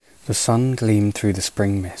The sun gleamed through the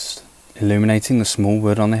spring mist, illuminating the small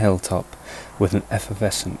wood on the hilltop with an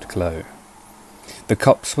effervescent glow. The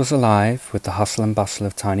copse was alive with the hustle and bustle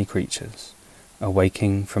of tiny creatures,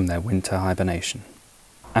 awaking from their winter hibernation.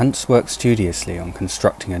 Ants worked studiously on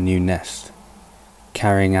constructing a new nest,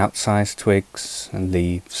 carrying outsized twigs and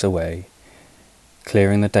leaves away,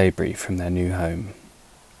 clearing the debris from their new home.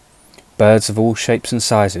 Birds of all shapes and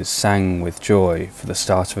sizes sang with joy for the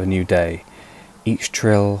start of a new day, each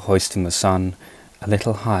trill hoisting the sun a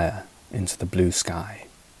little higher into the blue sky.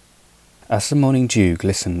 As the morning dew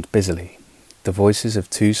glistened busily, the voices of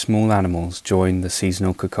two small animals joined the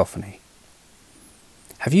seasonal cacophony.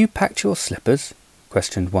 "Have you packed your slippers?"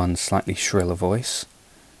 questioned one slightly shrill voice.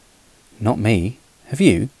 "Not me. Have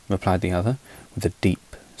you?" replied the other, with a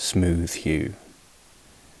deep, smooth hue.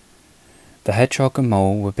 The hedgehog and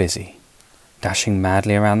mole were busy, dashing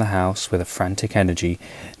madly around the house with a frantic energy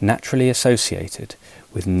naturally associated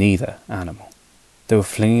with neither animal. They were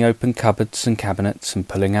flinging open cupboards and cabinets and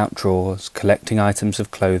pulling out drawers, collecting items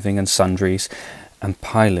of clothing and sundries, and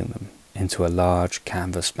piling them into a large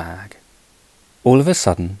canvas bag. All of a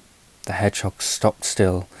sudden, the hedgehog stopped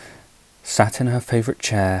still, sat in her favourite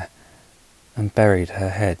chair, and buried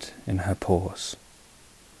her head in her paws.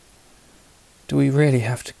 "Do we really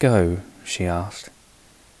have to go?" she asked.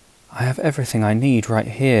 "I have everything I need right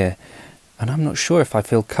here, and I'm not sure if I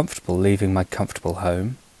feel comfortable leaving my comfortable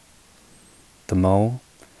home." The mole,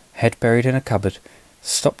 head buried in a cupboard,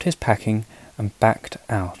 stopped his packing and backed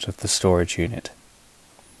out of the storage unit.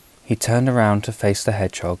 He turned around to face the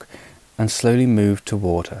hedgehog and slowly moved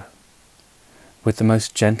toward her. With the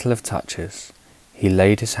most gentle of touches, he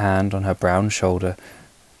laid his hand on her brown shoulder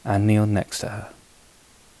and kneeled next to her.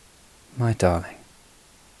 "My darling,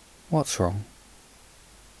 what's wrong?"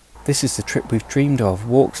 "This is the trip we've dreamed of,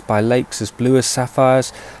 walks by lakes as blue as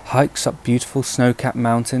sapphires, hikes up beautiful snow-capped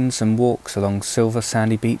mountains, and walks along silver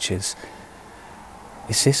sandy beaches.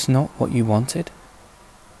 Is this not what you wanted?"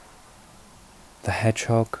 The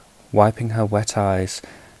hedgehog, wiping her wet eyes,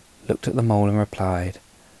 looked at the mole and replied,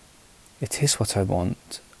 "It is what I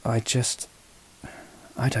want. I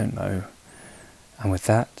don't know." And with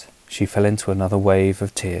that, she fell into another wave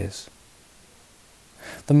of tears.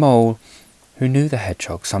 The mole, who knew the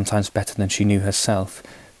hedgehog sometimes better than she knew herself,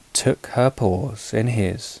 took her paws in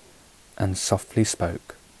his and softly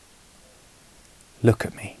spoke. "Look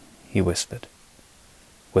at me," he whispered.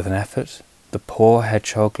 With an effort, the poor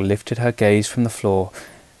hedgehog lifted her gaze from the floor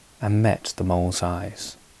and met the mole's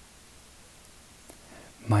eyes.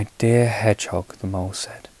 "My dear hedgehog," the mole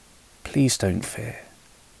said, "please don't fear.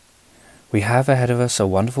 We have ahead of us a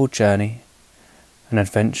wonderful journey, an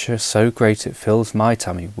adventure so great it fills my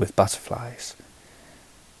tummy with butterflies.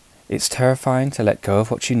 It's terrifying to let go of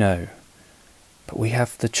what you know, but we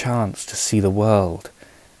have the chance to see the world,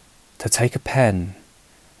 to take a pen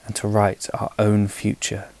and to write our own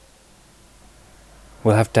future.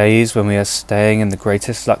 We'll have days when we are staying in the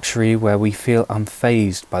greatest luxury, where we feel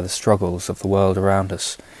unfazed by the struggles of the world around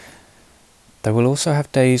us. Though we'll also have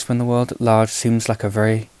days when the world at large seems like a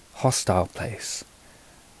very hostile place,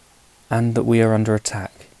 and that we are under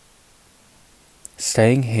attack.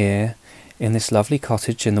 Staying here in this lovely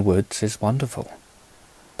cottage in the woods is wonderful,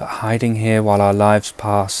 but hiding here while our lives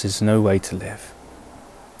pass is no way to live.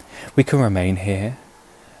 We can remain here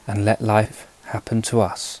and let life happen to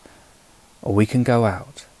us, or we can go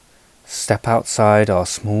out, step outside our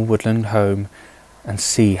small woodland home, and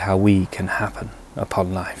see how we can happen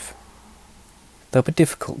upon life. There'll be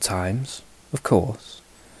difficult times, of course,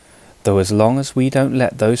 though as long as we don't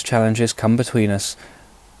let those challenges come between us,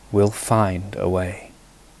 we'll find a way.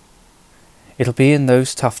 It'll be in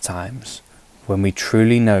those tough times when we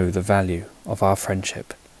truly know the value of our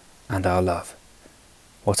friendship and our love.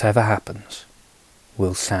 Whatever happens,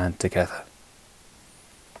 we'll stand together."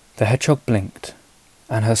 The hedgehog blinked,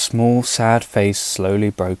 and her small, sad face slowly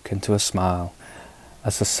broke into a smile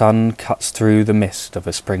as the sun cuts through the mist of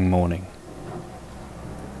a spring morning.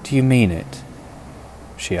 "Do you mean it?"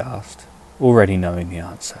 she asked, already knowing the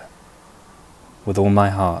answer. "With all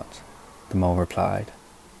my heart," the mole replied.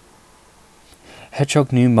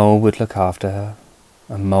 Hedgehog knew Mole would look after her,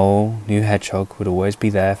 and Mole knew Hedgehog would always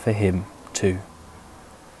be there for him too.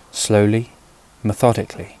 Slowly,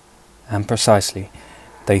 methodically, and precisely,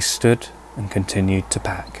 they stood and continued to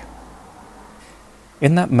pack.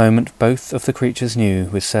 In that moment, both of the creatures knew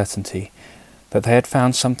with certainty that they had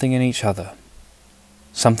found something in each other,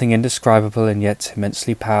 something indescribable and yet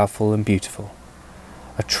immensely powerful and beautiful,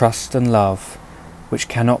 a trust and love which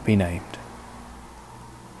cannot be named.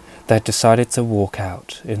 They had decided to walk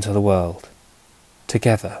out into the world,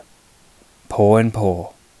 together, paw in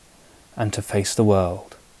paw, and to face the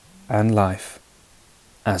world and life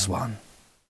as one.